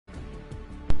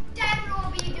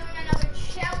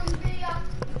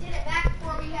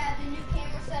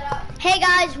Hey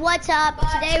guys, what's up?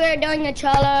 Today we're doing a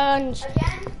challenge.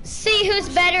 See who's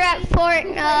better at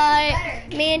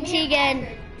Fortnite. Me and Teagan.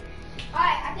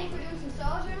 Alright, I think we're doing some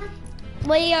solos, remember?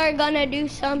 We are gonna do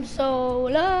some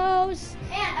solos.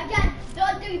 And again,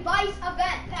 the device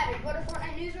event. Patrick, go to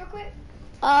Fortnite news real quick.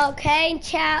 Okay,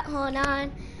 chat, hold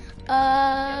on.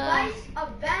 Device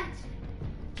event.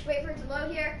 Wait for it to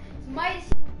load here. It's minus.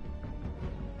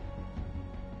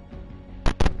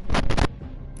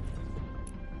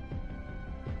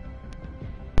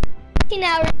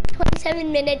 Hours,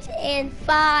 27 minutes, and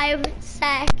 5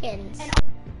 seconds.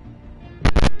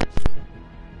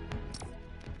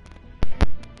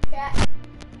 Chat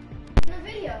in the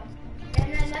video.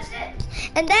 And then that's it.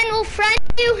 And then we'll friend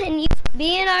you and you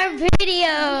be in our video.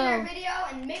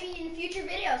 And maybe in future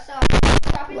videos. So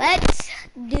let's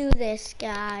do this,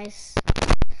 guys.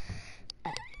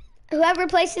 Whoever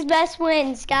places best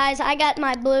wins, guys. I got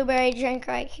my blueberry drink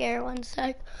right here. One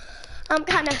sec. I'm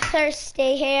kind of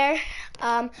thirsty here.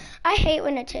 I hate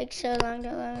when it takes so long to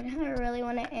load. I really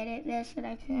want to edit this, but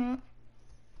I can't.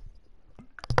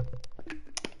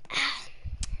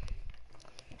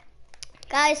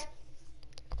 Guys,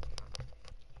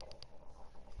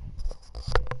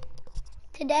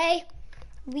 today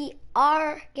we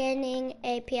are getting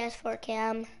a PS4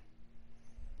 cam.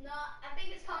 No, I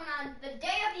think it's coming on the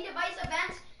day of the device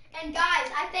event. And guys,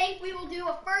 I think we will do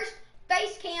a first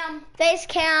face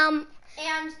cam.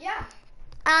 And yeah.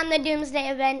 On the Doomsday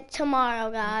event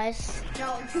tomorrow, guys.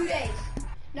 No, in 2 days.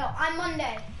 No, on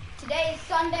Monday. Today is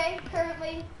Sunday,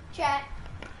 currently, chat.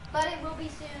 But it will be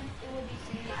soon. It will be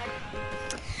soon.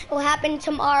 It will happen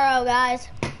tomorrow, guys.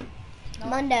 No.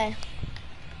 Monday.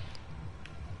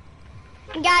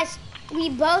 And guys, we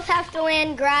both have to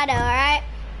land grotto, alright?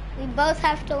 We both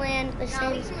have to land the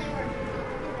same.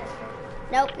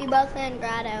 Nope, we both land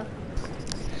grotto.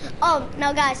 Oh,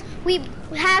 no, guys. We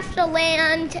have to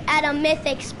land at a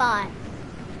mythic spot.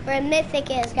 Where a mythic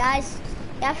is, guys.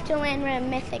 You have to land where a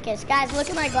mythic is. Guys, look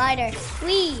at my glider.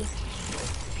 Whee!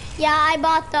 Yeah, I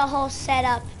bought the whole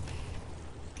setup.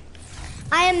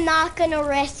 I am not going to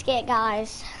risk it,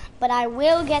 guys. But I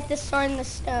will get the sword in the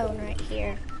stone right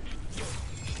here.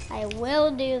 I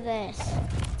will do this.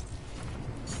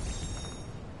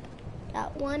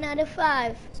 Got 1 out of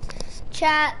 5.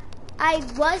 Chat. I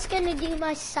was gonna do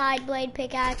my side blade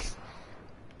pickaxe,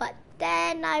 but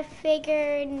then I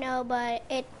figured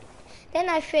then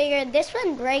I figured this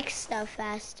one breaks stuff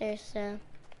faster, so.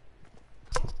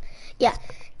 Yeah,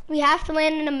 we have to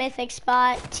land in a mythic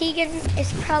spot. Teagan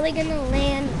is probably gonna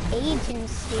land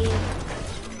agency.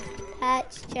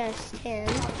 That's just him.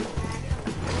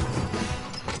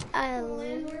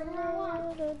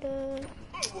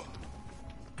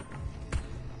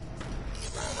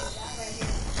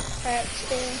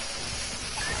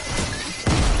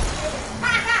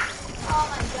 Oh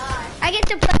my god. I get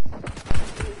to play.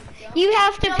 You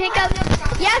have to pick up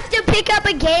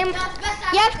a game.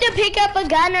 You have to pick up a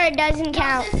gun or it doesn't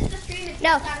count.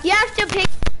 No, you have to pick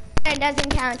or it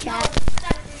doesn't count, chat.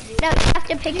 No, you have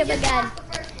to pick up a gun.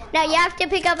 No, you have to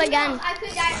pick up a gun.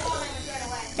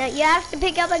 No, you have to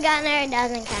pick up a gun or it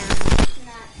doesn't count.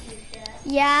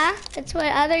 Yeah, that's what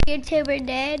other YouTuber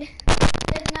did.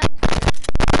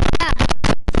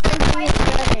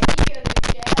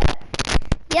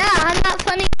 Yeah, I'm not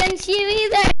funny against you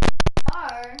either.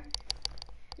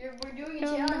 We're doing a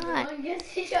challenge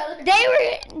against each other. They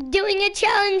were doing a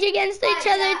challenge against each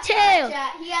other too.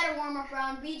 He had a warm-up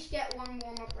round. We each get one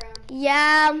warm-up round.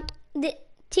 Yeah, the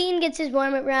teen gets his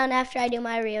warm-up round after I do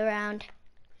my real round.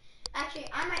 Actually,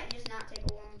 I might just not take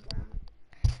a warm-up round.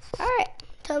 Alright,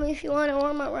 tell me if you want a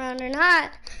warm-up round or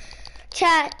not.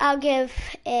 Chat, I'll give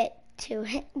it to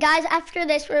him. Guys, after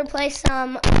this, we'll play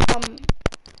some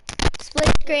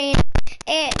split screen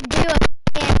and do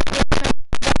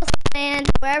and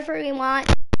wherever we want,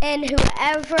 and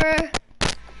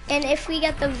if we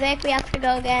get the Vic, we have to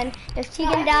go again. If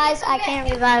Teagan dies, I can't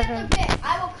revive him.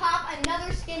 I will cop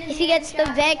another skin in the If he gets the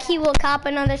Vic, he will cop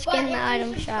another skin in the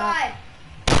item shop.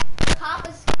 Cop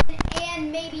a skin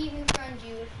and maybe even friend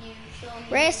you if you show me.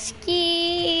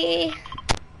 Risky.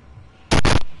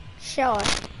 Sure.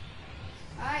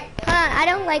 Alright. I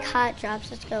don't like hot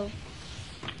drops. Let's go.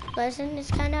 Pleasant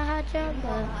is kind of hot drop.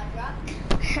 But Hot drop.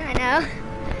 I know.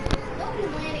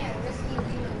 Nobody's landing at risky.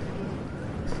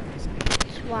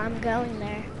 That's why I'm going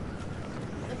there.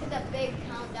 Look at that big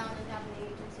countdown and have an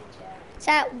agency chat. It's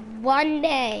at 1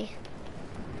 day.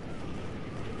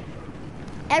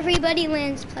 Everybody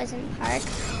lands Pleasant Park,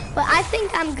 but I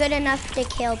think I'm good enough to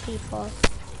kill people.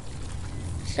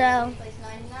 So, Place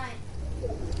 99.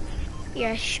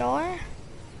 you're sure?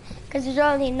 Because there's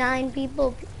only 99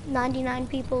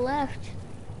 people left.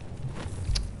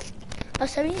 Oh,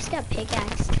 somebody just got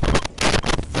pickaxed.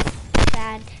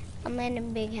 Bad. I'm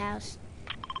landing big house.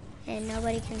 And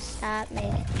nobody can stop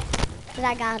me. Because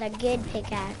I got a good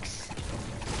pickaxe.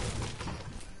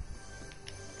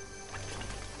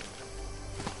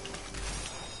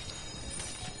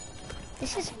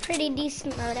 This is a pretty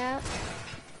decent loadout.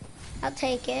 I'll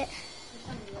take it.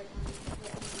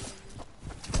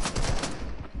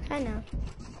 I know.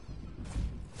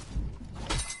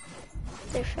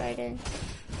 They're fighting.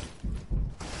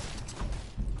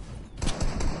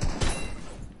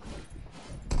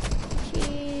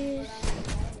 Jeez.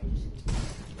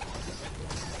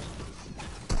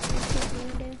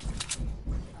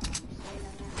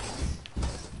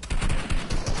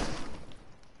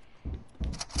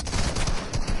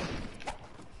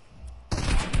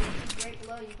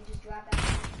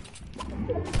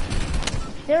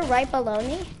 They're right below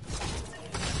me.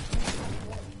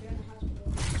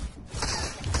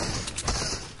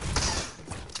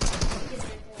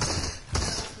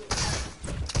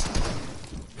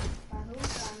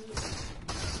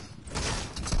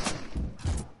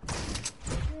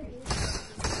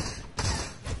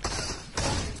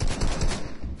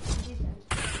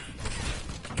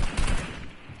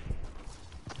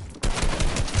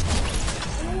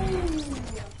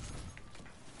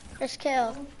 First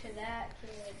kill.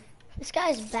 This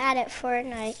guy's bad at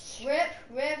Fortnite.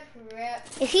 Rip.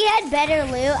 If he had better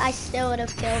loot, I still would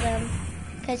have killed him.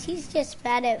 Because he's just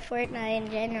bad at Fortnite in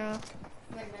general.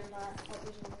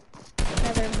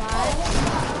 Another bot.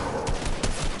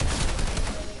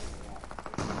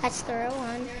 That's the real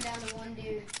one. They're down to one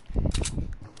dude.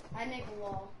 I make a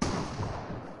wall.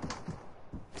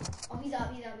 Oh, he's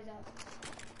up.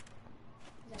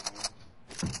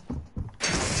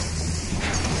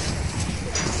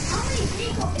 How many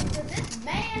vehicles does this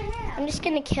man have? I'm just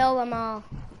gonna kill them all.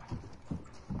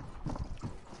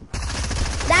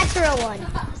 That's the real one.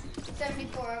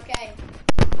 74, okay.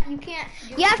 You can't.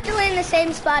 You have to land in the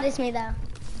same spot as me, though. You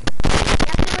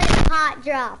have to land hot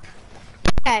drop.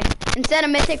 Okay, instead of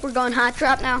mythic, we're going hot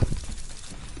drop now.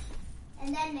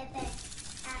 And then mythic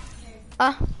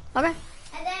after. Okay.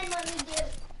 And then when we do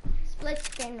split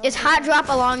screen. Is hot drop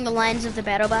along the lines of the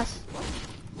battle bus?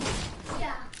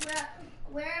 Yeah,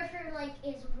 wherever like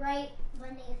is right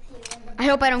beneath you. I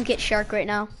hope I don't get shark right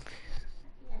now.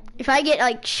 If I get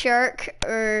like shark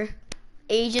or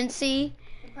agency,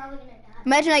 You're probably gonna die.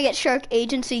 imagine I get shark,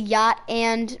 agency, yacht,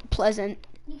 and pleasant.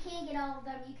 You can't get all of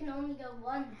them. You can only go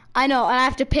one. I know, and I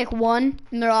have to pick one,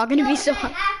 and they're all gonna be so It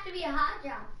hard. has to be a hot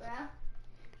drop, bro.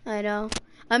 I know.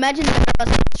 Imagine the battle bus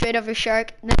goes straight over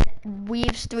shark, then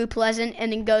weaves through pleasant,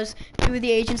 and then goes through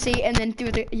the agency, and then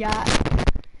through the yacht.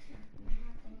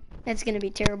 That's gonna be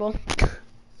terrible. Which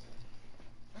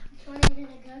one are you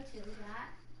gonna go to? That?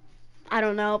 I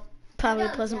don't know. Probably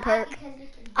Go Pleasant that Park. because you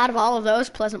can- Out of all of those,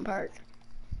 Pleasant Park.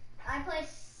 I play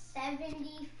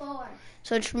 74.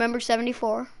 So just remember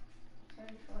 74.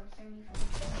 74.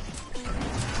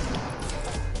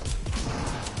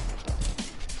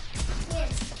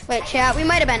 Wait, chat, we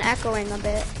might have been echoing a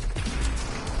bit.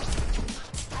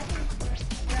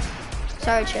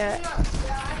 Sorry, chat.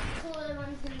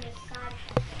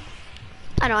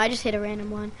 I know, I just hit a random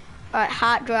one. Alright,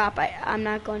 hot drop. I'm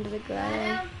not going to the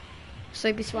grotto.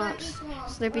 Sleepy Swamps.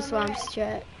 Sleepy Swamps,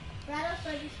 chat.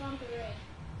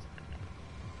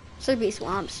 Sleepy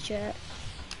Swamps, chat.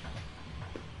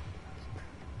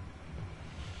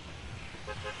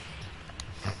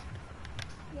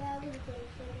 Yeah, we play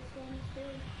too.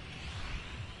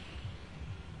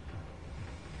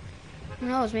 Who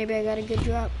knows, maybe I got a good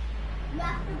drop. You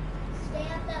have to stay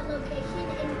at that location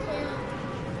until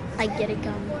I get a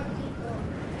gun. 4 people.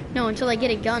 No, until I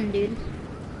get a gun, dude.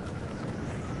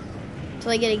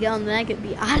 Until I get a gun, then I could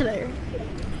be out of there.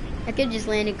 I could just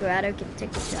land a grotto, could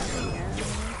take the shot.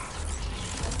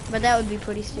 But that would be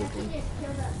pretty stupid.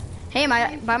 Hey, am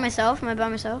I by myself? Am I by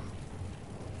myself?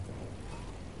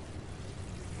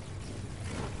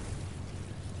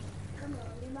 Come on,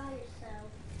 you're by yourself.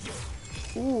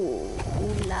 Ooh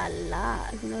la la.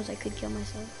 Who knows, I could kill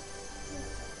myself.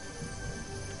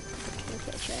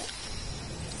 Okay, chat.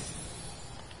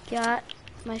 Got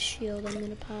my shield, I'm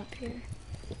gonna pop here.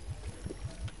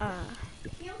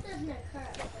 Shield doesn't occur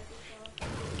at default.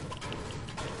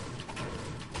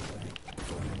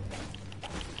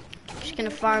 Just gonna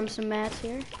farm some mats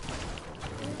here.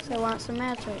 So I want some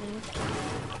mats right now.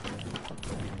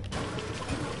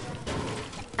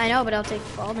 I know, but I'll take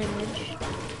fall damage.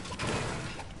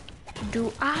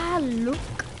 Do I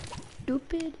look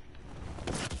stupid?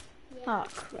 Oh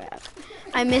crap.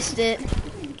 I missed it.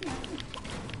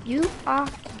 You are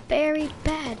very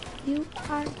bad. You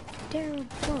are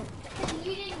terrible.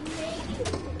 You didn't make it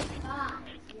to the spot.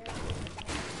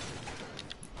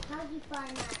 you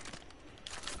find that?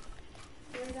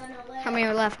 We're gonna live. How many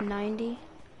are left? 90?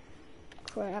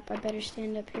 Crap, I better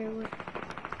stand up here with...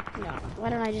 No, why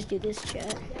don't I just do this,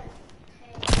 chat?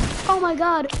 Oh my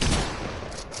god!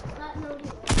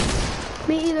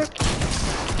 Me either.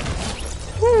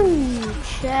 Woo!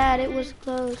 Chat, it was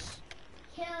close.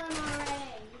 Kill him already.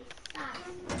 He sucks.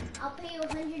 I'll pay you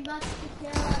 $100 to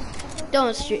kill him.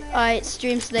 Don't stream. Alright,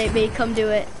 stream Snipe me. Come do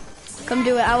it. Come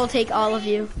do it. I will take all of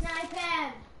you. Snipe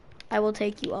him. I will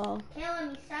take you all. Kill him.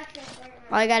 He sucks at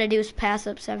Fortnite. All I gotta do is pass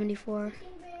up 74. Oh no,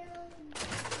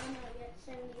 you're at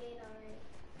 78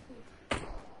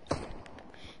 already.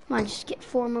 Come on, just get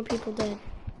 4 more people dead.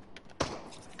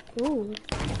 Ooh,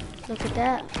 look at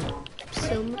that.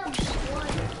 So much.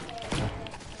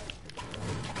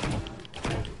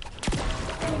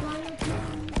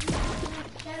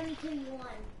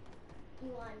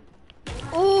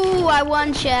 Ooh, I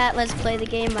won, chat. Let's play the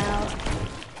game out.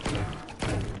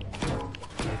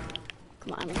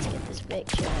 Come on, let's get this Vic,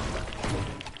 chat.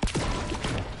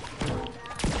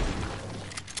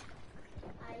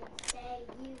 I say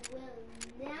you will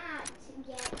not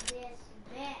get this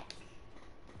Vic.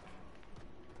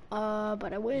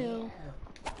 But I will.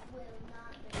 Will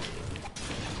not be.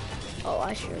 Oh,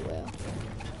 I sure will.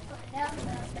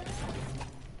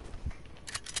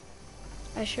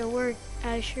 I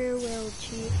sure will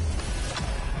cheat.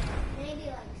 Maybe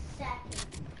like second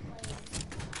place.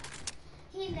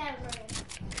 He never,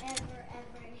 ever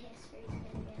in history is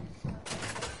gonna get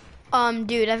a solo.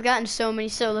 Dude, I've gotten so many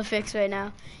solo fix right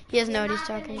now. He doesn't know what he's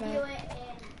talking about. Do it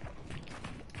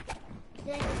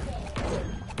in this game.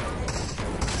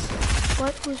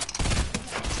 What was?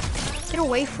 Get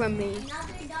away from me. Another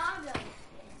doggo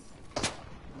skin. How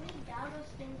many doggo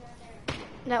skins are there?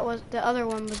 That was the other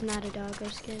one was not a doggo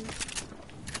skin.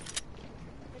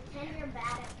 Pretend you're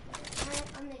bad at it.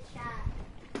 On the chat.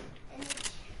 And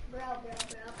bro.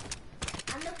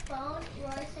 On the phone,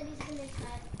 Rory said he's gonna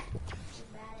type he's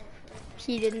bad at it.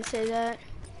 He didn't say that.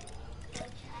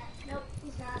 Nope,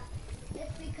 he's not.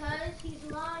 It's because he's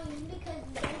lying because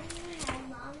he doesn't even have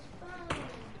mom's phone.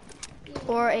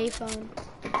 Or a phone.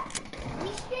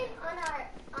 We stream on our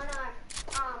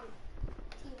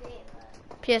TV.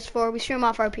 PS4. We stream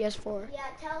off our PS4.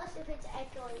 Yeah, tell us if it's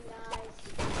echoing, guys.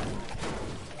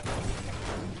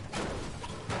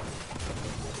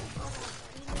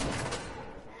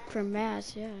 For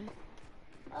mass, yeah.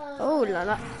 Oh la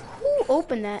la. Who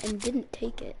opened that and didn't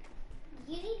take it?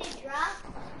 You need to drop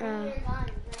your guns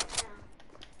right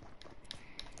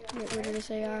now. Get rid of this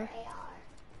AR.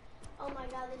 Oh my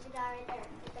god, there's a guy right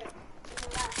there. To the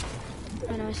left.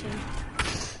 I know, I see him.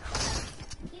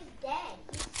 He's dead.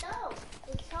 He's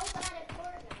so bad at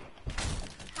Fortnite.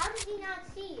 How did he not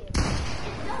see you? It's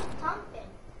so pumping.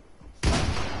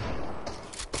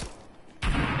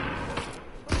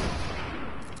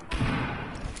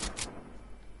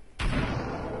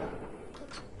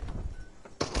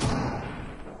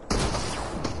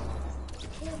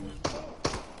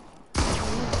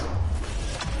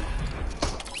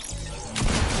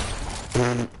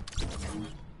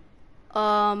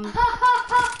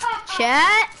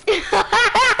 Chat?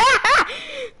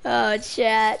 Oh,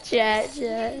 chat.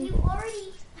 You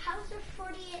already, how's there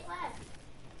 48 left?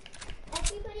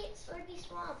 Everybody at Slurpy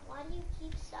Swamp, why do you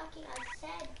keep sucking? I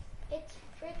said it's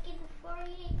freaking $48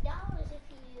 if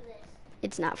you do this.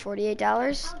 It's not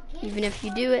 $48, even if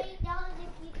you do it. $48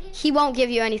 if you do. He won't give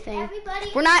you anything.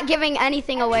 We're not giving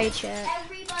anything away, chat.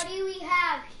 Everybody we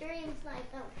have stream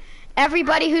snipe them.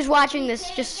 Everybody who's watching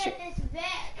this, just Get this Vic.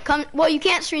 come. Well, you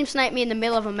can't stream snipe me in the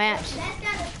middle of a match. That's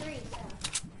got a 3, so.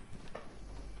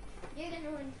 You're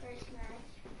gonna win first match.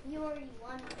 You already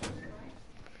won first match.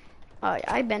 Oh,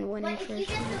 yeah, I've been winning But if you first.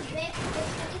 get the Vic,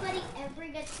 if anybody ever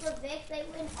gets the Vic, they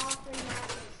win all 3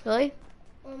 matches. Really?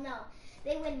 Well, no.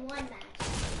 They win 1 match.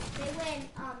 They win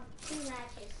 2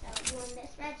 matches. So you win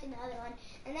this match and the other one.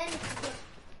 And then if you just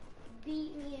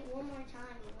beat me one more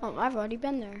time, you win. Oh, I've already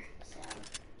been there. So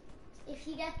if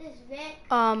you get this Vic,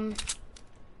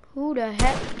 Who the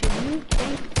heck do you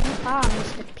think you are,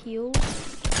 Mr. Peel?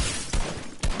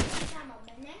 I'm a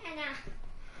banana.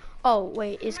 Oh,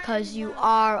 wait, it's because you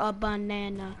are a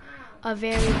banana. A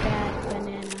very bad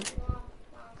banana.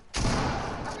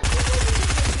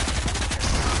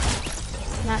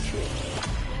 Not true.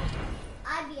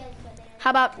 I'd be a banana. How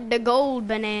about the gold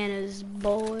bananas,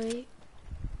 boy?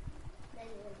 Then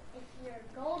you would. If you're a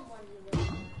gold one, you would.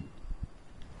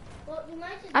 Well, you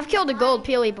might just I've be killed a gold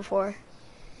buying- peely before.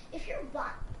 If you're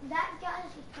buying, that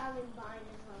guy's just probably buying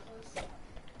his levels.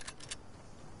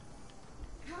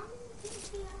 How many things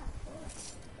do you have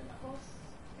for the whole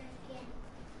freaking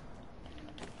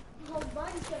whole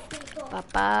bunch of people? Ba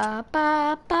ba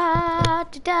ba ba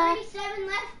da. 37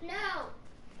 left? No.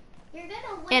 You're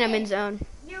gonna win. And I'm in zone.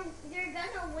 You're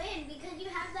gonna win because you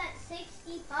have that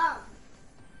 60 pump.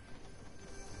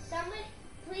 Somebody,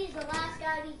 please, the last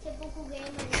guy be typical gamer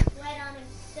and sweat on him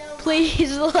so much.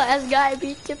 Please, the last guy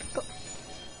be typical.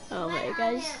 Oh Sweat my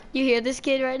on gosh. him. You hear this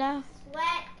kid right now? Sweat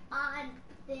on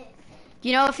this.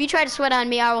 You know, if you try to sweat on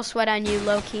me, I will sweat on you,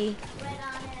 low key. Sweat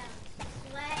on him.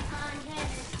 Sweat on him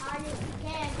as hard as you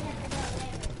can.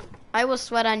 I will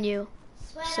sweat on you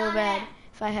Sweat so on bad him.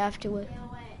 if I have to win. Do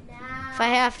it now. If I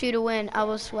have to win, I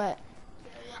will sweat.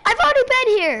 I've already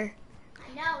been here.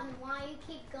 I know, and why you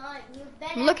keep going? You've been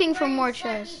I'm looking for everywhere more in Slurpy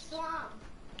chests. Swamp.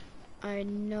 I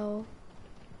know.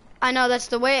 I know, that's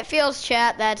the way it feels,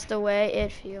 chat. That's the way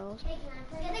it feels. Hey,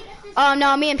 can I get this? Oh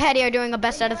no, me and Patty are doing a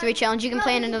best out of 3 challenge. You can Bro,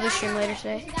 play in there's a another guy stream down later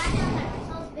there. today. There's a guy down there. I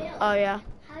saw his video. Oh yeah.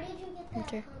 How did you get that?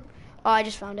 Okay. Oh, I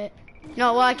just found it.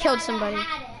 No, well, I killed somebody.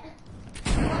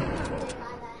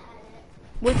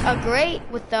 With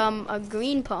a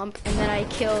green pump, and then I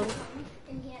killed.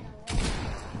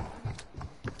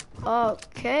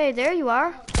 Okay, there you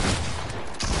are.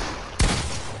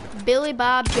 Billy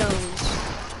Bob Jones.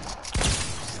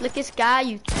 Slickest guy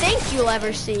you think you'll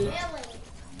ever see. Really?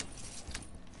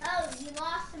 Oh, you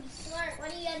lost some slurp.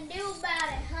 What are you gonna do about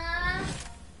it, huh?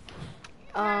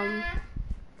 Huh?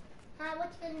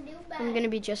 What you gonna do about it? I'm gonna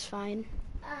be just fine.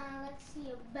 Let's see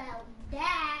about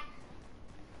that.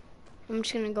 I'm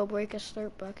just gonna go break a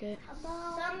slurp bucket.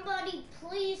 Somebody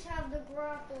please have the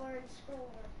grappler and score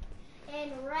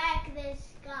and wreck this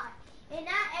guy. And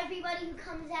not everybody who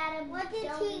comes at him. What did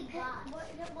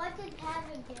what did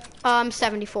Padraig get?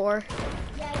 74.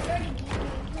 Yeah, you already beat me.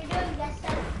 You're doing best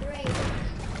out of 3.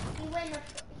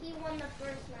 He won the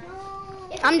first match. No.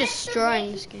 If I'm he gets destroying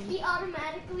the this game. He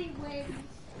automatically wins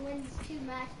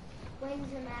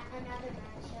another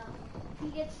match. So if he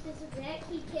gets this event,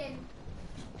 he can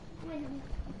win.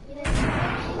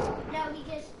 No, he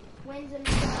just wins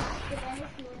another match. But then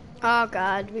if he wins Oh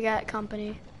god, we got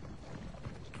company.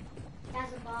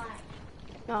 as a bot.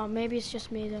 Oh, maybe it's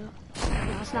just me though.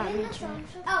 No, it's not me. It's me.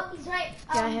 Oh, he's right.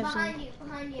 Yeah, I have behind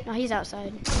you. No, he's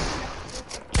outside.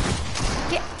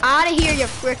 Get out of here, you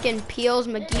frickin' Peels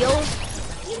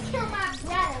McGeels. You killed my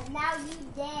brother. Now you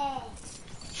dead.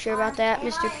 Sure about that, Am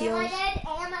Mr. I Peels? dead?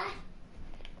 Am I?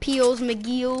 Peels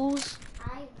McGeels.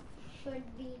 I should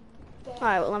be dead.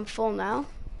 Alright, well, I'm full now.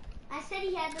 I said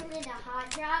he had to win a hot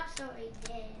drop, so he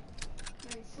did.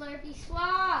 And Slurpy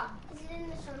Swamp. Is it in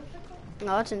the zone circle?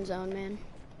 No, it's in zone, man.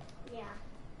 Yeah.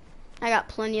 I got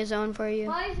plenty of zone for you.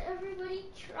 Why is everybody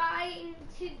trying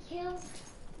to kill?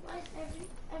 Why is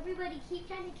everybody keep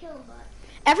trying to kill him, but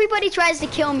Everybody tries to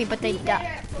kill me, but they he's better die.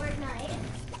 at Fortnite.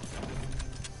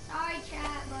 Sorry,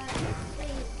 chat, but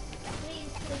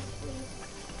please,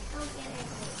 don't get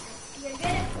it. You're good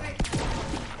at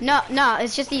Fortnite. No,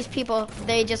 it's just these people.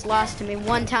 They just lost to me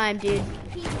one time, dude.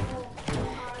 People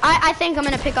I think I'm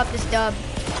gonna pick up this dub.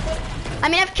 I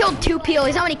mean, I've killed 2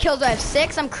 Peelies. How many kills do I have?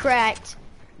 6? I'm cracked.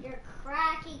 you're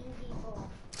cracking people.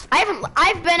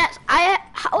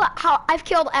 I've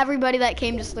killed everybody that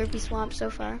came to Slurpy Swamp so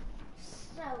far.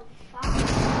 So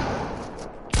fun.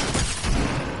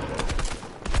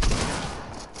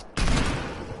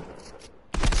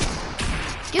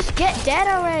 Just get dead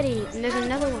already. And there's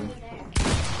another one.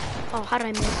 Oh, how did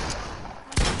I miss?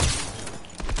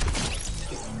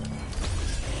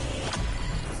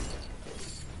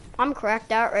 I'm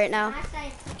cracked out right now.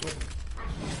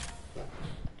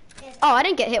 Oh, I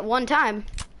didn't get hit one time.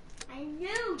 I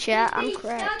knew. Chat, because I'm they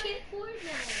cracked. suck at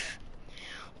Fortnite.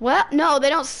 Well, no, they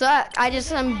don't suck.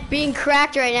 I'm being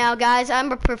cracked right now, guys.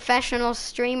 I'm a professional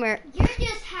streamer. You're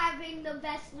just having the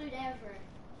best loot ever.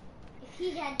 If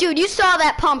he had Dude, you saw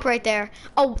that pump right there.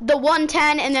 Oh, the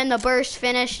 110 and then the burst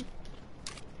finish.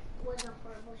 was a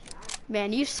horrible shot.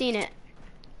 Man, you've seen it.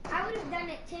 I would have done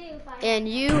it too if I And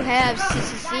you have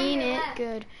seen it left.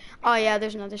 good. Oh, yeah,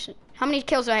 there's another. How many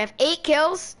kills do I have? 8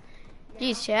 kills?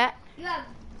 Jeez, chat. You have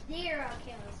 0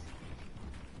 kills.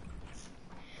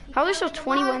 How are there still The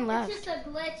 21 mod- left? It's just a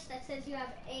glitch that says you have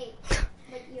 8.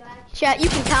 But you actually... Chat, you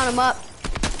can count them up.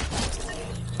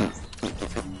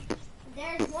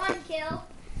 There's 1 kill.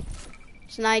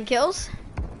 It's 9 kills.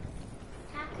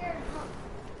 Hacker.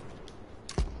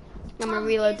 I'm gonna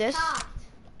reload this. Popped.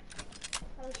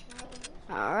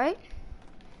 All right.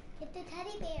 Get the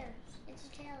teddy bears. It's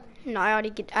a challenge. No, I already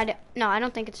get. No, I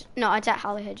don't think it's. No, it's at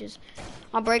Holly Hedges.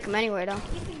 I'll break them anyway, though. You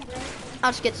can break them.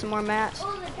 I'll just get some more mats.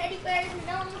 Oh, the teddy bears and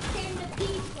almost came to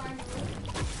peace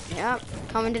finally. Yep,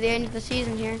 coming to the end of the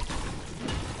season here.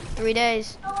 3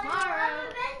 days. Oh, tomorrow.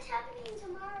 Event's happening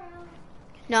tomorrow.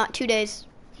 No, 2 days.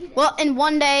 Well, in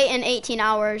 1 day and 18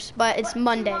 hours, but it's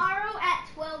Monday. Tomorrow at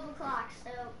 12 o'clock,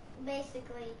 so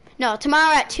No,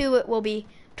 tomorrow at 2 it will be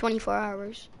 24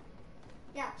 hours.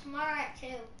 Yeah, tomorrow at 2.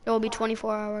 It will be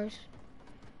 24 hours.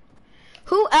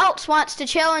 Who else wants to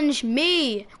challenge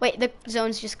me? Wait, the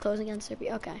zone's just closing on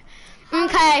Serpy. Okay.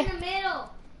 Okay. In the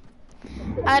middle.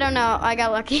 I don't know. I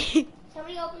got lucky.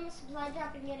 Somebody open the supply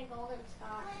drop and get a golden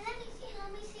star. Let me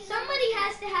see. Somebody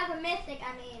has to have a mythic,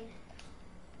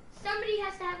 Somebody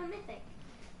has to have a mythic.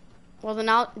 Well, then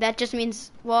that just means,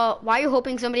 well, why are you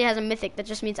hoping somebody has a mythic? That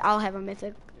just means I'll have a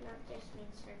mythic. That just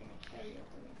means they're going to kill you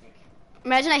with the mythic.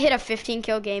 Imagine I hit a 15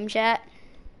 kill game, chat.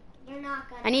 You're not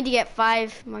going to. I need to get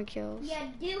 5 more kills. You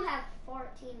do have 14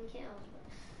 kills.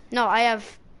 No, I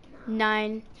have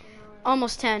 9.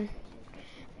 Almost 10.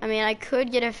 I mean, I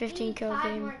could get a 15 kill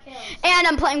game. And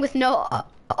I'm playing with no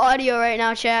audio right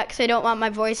now, chat, because I don't want my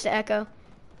voice to echo.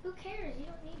 Who cares? You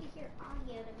don't need to hear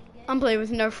audio to be good. I'm playing with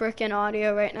no freaking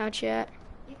audio right now, chat.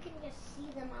 You can just see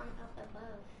them up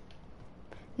above.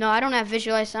 No, I don't have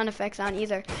visualized sound effects on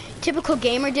either. Typical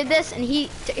Gamer did this, and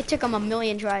it took him a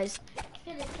million tries. It's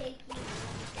going to take you.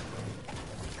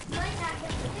 You might not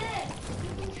get good.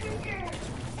 You can turn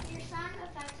your sound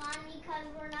effects on because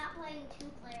we're not playing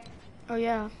 2-player. Oh,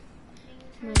 yeah.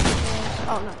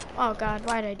 Oh, no. Oh, God.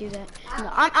 Why did I do that? No,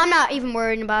 I'm not even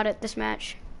worried about it this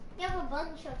match. You have a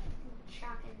bunch of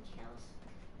shotgun shells.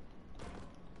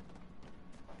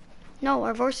 No,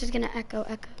 our voice is going to echo.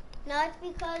 No, it's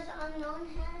because Unknown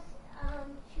has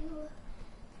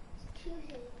two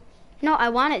things. No, I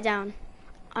want it down.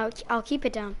 I'll keep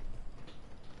it down.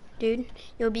 Dude,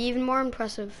 you'll be even more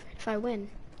impressive if I win.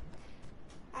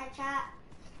 Alright, chat.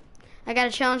 I got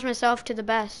to challenge myself to the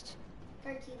best.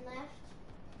 13 left.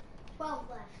 12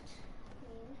 left.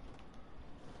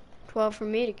 12 for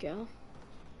me to go.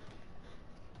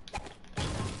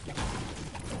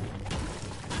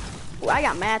 Ooh, I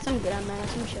got mats. I'm good on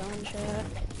mats. I'm chilling, chat.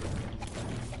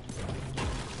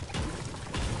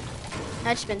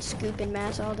 I've just been scooping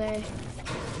mats all day.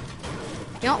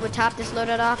 You know what would top this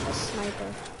loaded off? A sniper.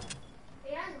 Are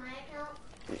you on my account?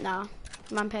 No,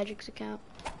 I'm on Padraig's account.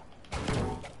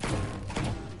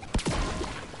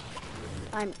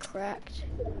 I'm cracked.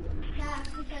 Yeah,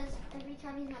 because every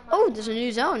time he's on my Oh, there's a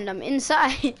new zone. I'm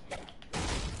inside.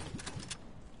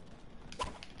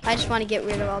 I just want to get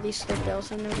rid of all these slip bills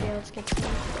so nobody else gets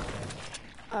them.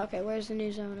 Okay, where's the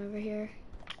new zone? Over here.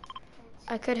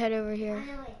 I could head over here. I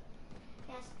know it.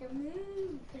 Has to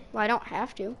move. Well, I don't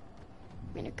have to.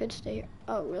 I mean, I could stay here.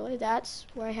 Oh, really? That's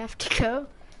where I have to go?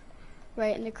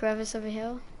 Right in the crevice of a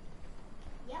hill?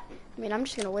 Yep. I mean, I'm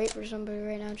just going to wait for somebody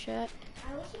right now, chat.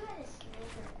 I wish you had a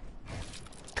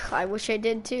sniper. I wish I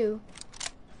did, too.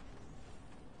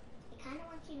 I kind of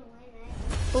want you to win, right?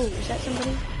 Oh, is that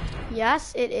somebody?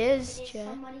 Yes, it is, It is chat.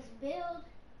 somebody's build.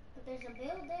 But there's a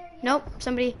build there. Yeah. Nope,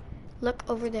 somebody. Look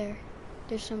over there.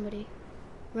 There's somebody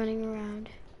running around.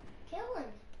 Kill him.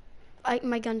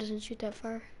 My gun doesn't shoot that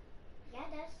far. Yeah,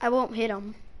 it does. I won't hit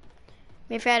him.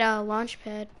 Maybe if I had a launch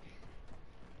pad.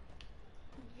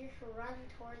 You just run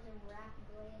towards him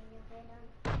rapidly and you'll hit him.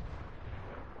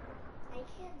 I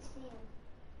can't see him.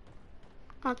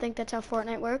 I don't think that's how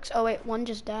Fortnite works. Oh wait, one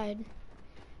just died.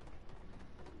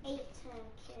 8 to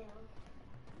kill.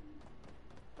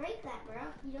 Break that, bro.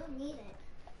 You don't need it.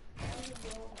 What's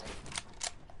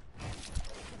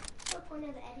the point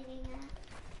of editing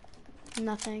that?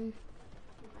 Nothing.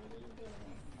 Why do you do it?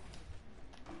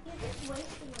 You're just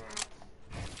wasting that.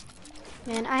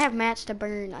 Man, I have mats to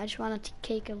burn. I just want to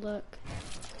take a look.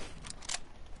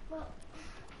 Well,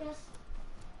 just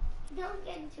don't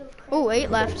get into a crazy. Oh, 8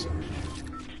 left.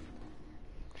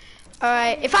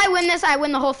 Alright, if I win this, I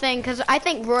win the whole thing, because I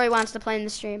think Rory wants to play in the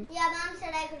stream. Yeah, Mom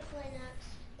said I could play next.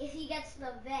 If he gets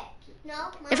the Vic. No?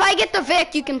 Mom If I get the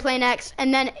Vic, you can play next,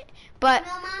 and then, but...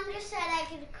 No, Mom just said I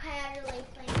could casually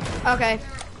play next. Okay.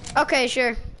 Okay,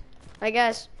 sure. I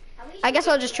guess. I guess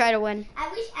I'll just try to win. I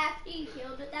wish after you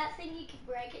healed with that thing, you could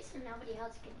break it so nobody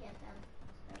else could get them.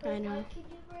 I know. What could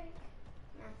you break?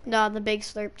 No, the big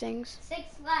slurp things. 6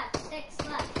 left, 6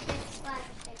 left, 6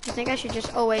 left, 6 I think I should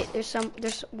just, oh wait, there's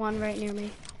one right near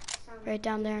me. left. Right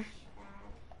down there.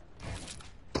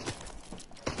 Bad.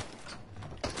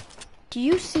 Do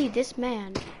you see this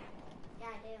man? Yeah,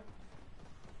 I do.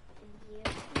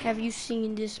 And you? Have you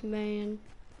seen this man?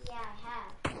 Yeah, I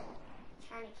have.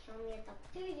 Trying to kill me at the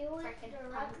Dude, you went directly the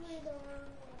wrong way.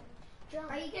 Jump.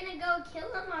 Are you gonna go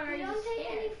kill him or are you don't take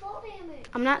any fall damage?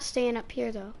 I'm not staying up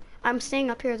here though. I'm staying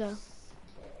up here though.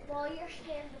 While you're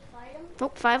scared to fight him?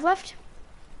 Oh, 5 left?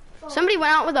 4. Somebody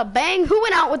went out with a bang? Who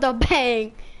went out with a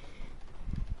bang?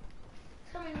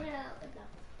 Somebody went out with a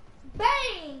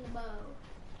bang bow.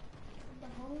 The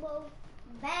home bow?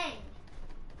 Bang.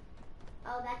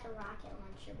 Oh, that's a rocket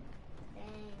launcher. Bang, I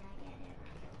get it.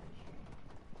 Rocket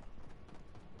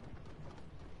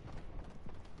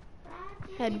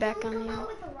head back on Come the. out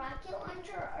with a rocket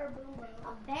launcher or boom? A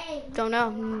bang. Don't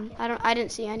know. I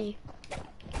didn't see any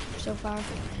so far. I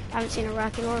haven't seen a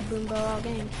rocket or a boom bow all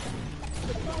game.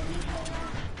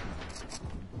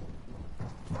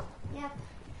 Yep.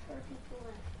 4 people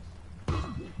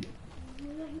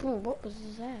left. Ooh, what was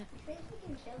that? Think we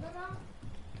can kill them all?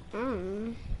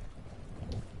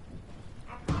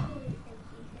 I probably think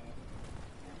he did.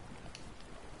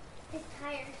 His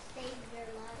tires saved their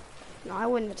life. No, I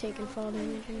wouldn't have taken fall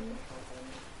damage.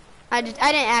 I didn't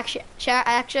actually, chat.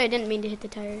 Actually, I didn't mean to hit the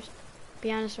tires.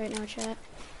 Be honest right now, chat.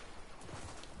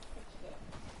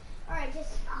 All right,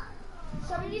 just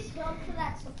somebody's going to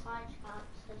that supply shop,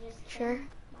 so just Sure.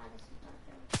 buy the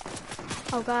supply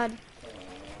shop. Oh God.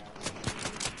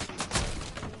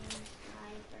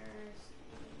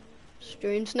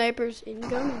 Stream snipers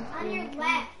incoming. On your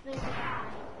left, there's a guy.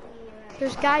 On your right.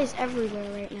 There's guys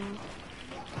everywhere right now.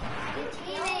 Your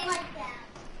teammate like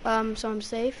that. So I'm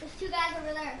safe. There's 2 guys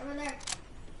over there.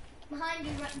 Behind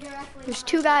you, directly. There's behind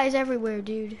 2 you. guys everywhere,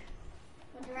 dude.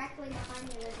 Directly behind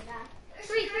you, there's a guy.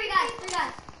 Three guys.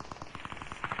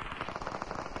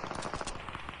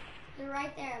 They're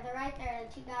right there.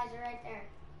 The 2 guys are right there.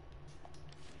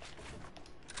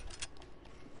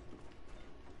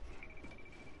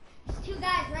 There's 2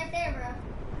 guys right there, bro.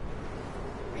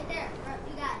 Right there, bro.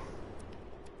 2 guys.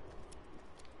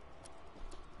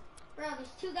 Bro,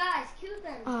 there's 2 guys. Kill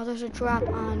them. Oh, there's a drop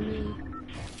on me.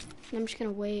 I'm just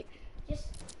gonna wait. Just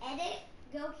edit.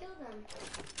 Go kill them.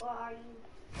 Or are you?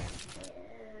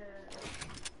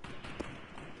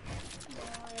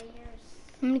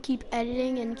 I'm gonna keep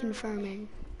editing and confirming.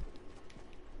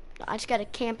 I just gotta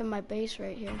camp in my base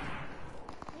right here.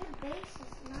 Your base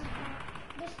is not that.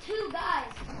 There's 2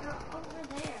 guys. They're over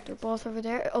there. They're both over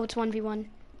there. Oh, it's 1v1.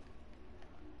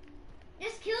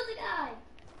 Just kill the guy.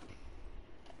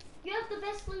 You have the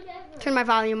best loot ever. Turn my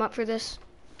volume up for this.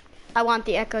 I want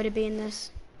the echo to be in this.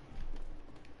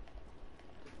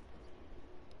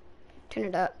 Turn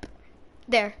it up.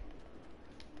 There.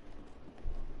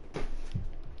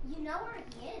 You know where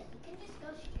he is. You can just go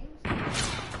stream.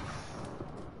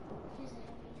 Here's a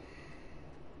heavy.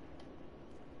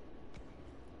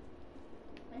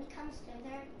 When he comes through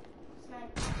there,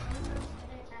 snipe. When he comes through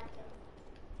there, attack him.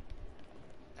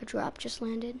 A drop just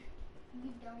landed.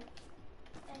 You don't.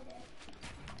 Edit.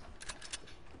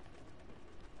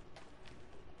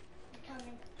 You're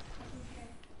coming.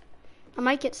 I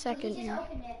might get He second. just Yeah.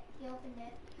 opened it. He opened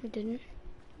it. I didn't.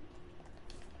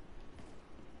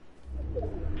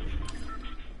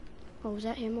 Oh, was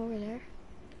that him over there?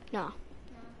 No. No.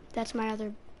 That's my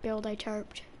other build I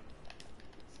tarped.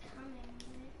 It's coming.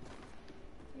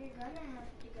 You're gonna have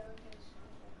to go this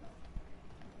way.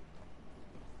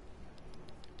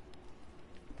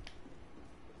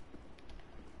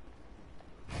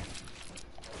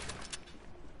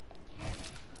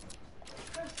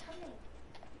 It's coming.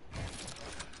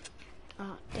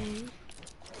 Oh, dang.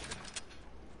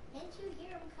 Can't you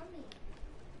hear him coming?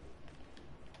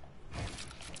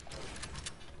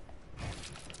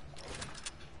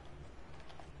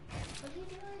 What are you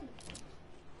doing?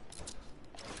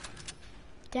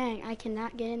 Dang, I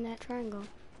cannot get in that triangle.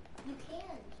 You can.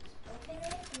 Just open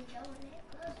it and go in it.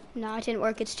 Close it. No, it didn't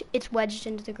work. It's wedged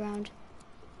into the ground.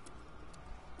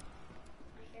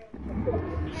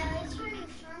 Yeah, it's turning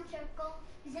storm circle.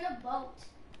 He's in a boat.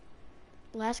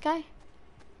 Last guy?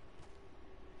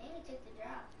 And he took the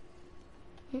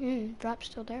drop. Drop's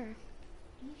still there.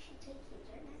 You should take his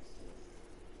right next to you.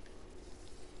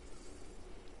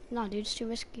 No, dude, it's too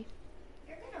risky.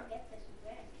 You're gonna get this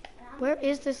rich. Where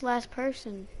is this last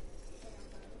person?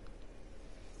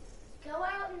 Go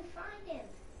out and find him.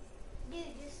 Dude,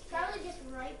 probably just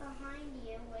right behind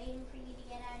you, waiting for you to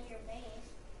get out of your base.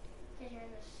 Because you're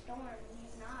in the storm and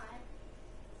he's not.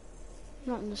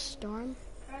 Not in the storm.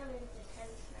 Probably just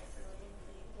heavy sniper waiting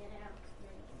for you to get out. And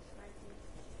then you can snipe him.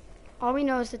 All we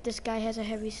know is that this guy has a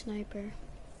heavy sniper.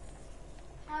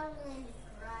 Howland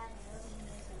Grotto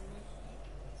is a mythic.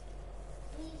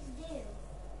 Please do.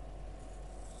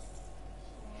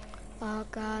 Oh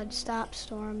God, stop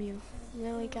Storm, you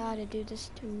really gotta do this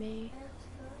to me.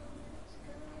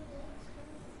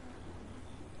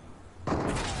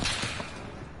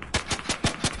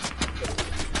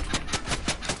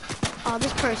 Oh,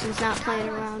 this person's not playing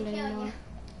around anymore.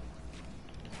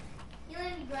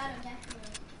 Howland Grotto definitely.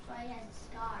 That's why he has a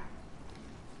scar.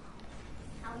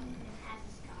 How he even has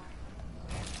a scar.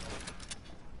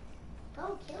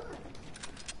 Go kill him.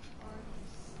 Or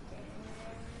stay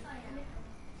there. Oh, yeah.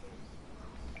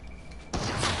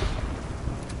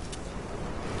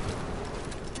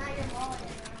 Not your wall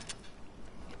anymore.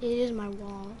 It is my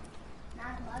wall.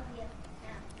 Not above you.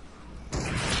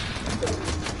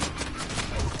 Yeah.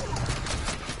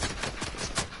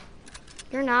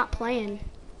 You're not playing.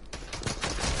 Accept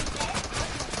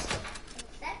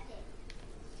it.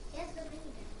 Yes, the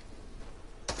reason.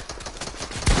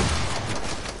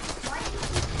 Why do you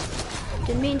keep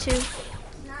Didn't mean to.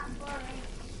 not boring?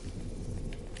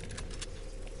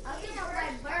 I'll get out my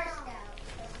burst out.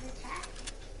 Attack.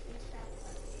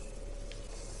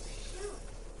 Shoot.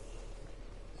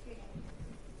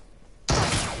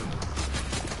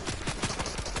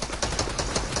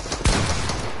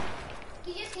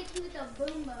 He just hit you with a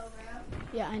boom bow, bro.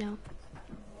 Yeah, I know.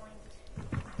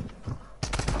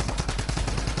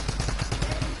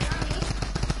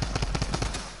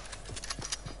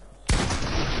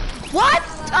 What?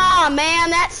 Oh man,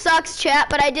 that sucks, chat,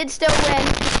 but I did still win.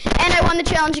 And I won the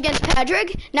challenge against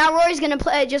Padraig. Now Rory's gonna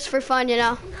play just for fun, you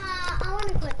know. I want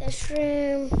to quit this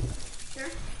room. Sure.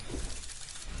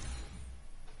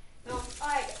 No,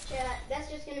 alright, chat.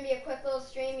 That's just gonna be a quick little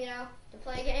stream, you know, to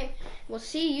play a game. We'll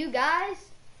see you guys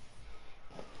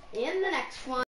in the next one.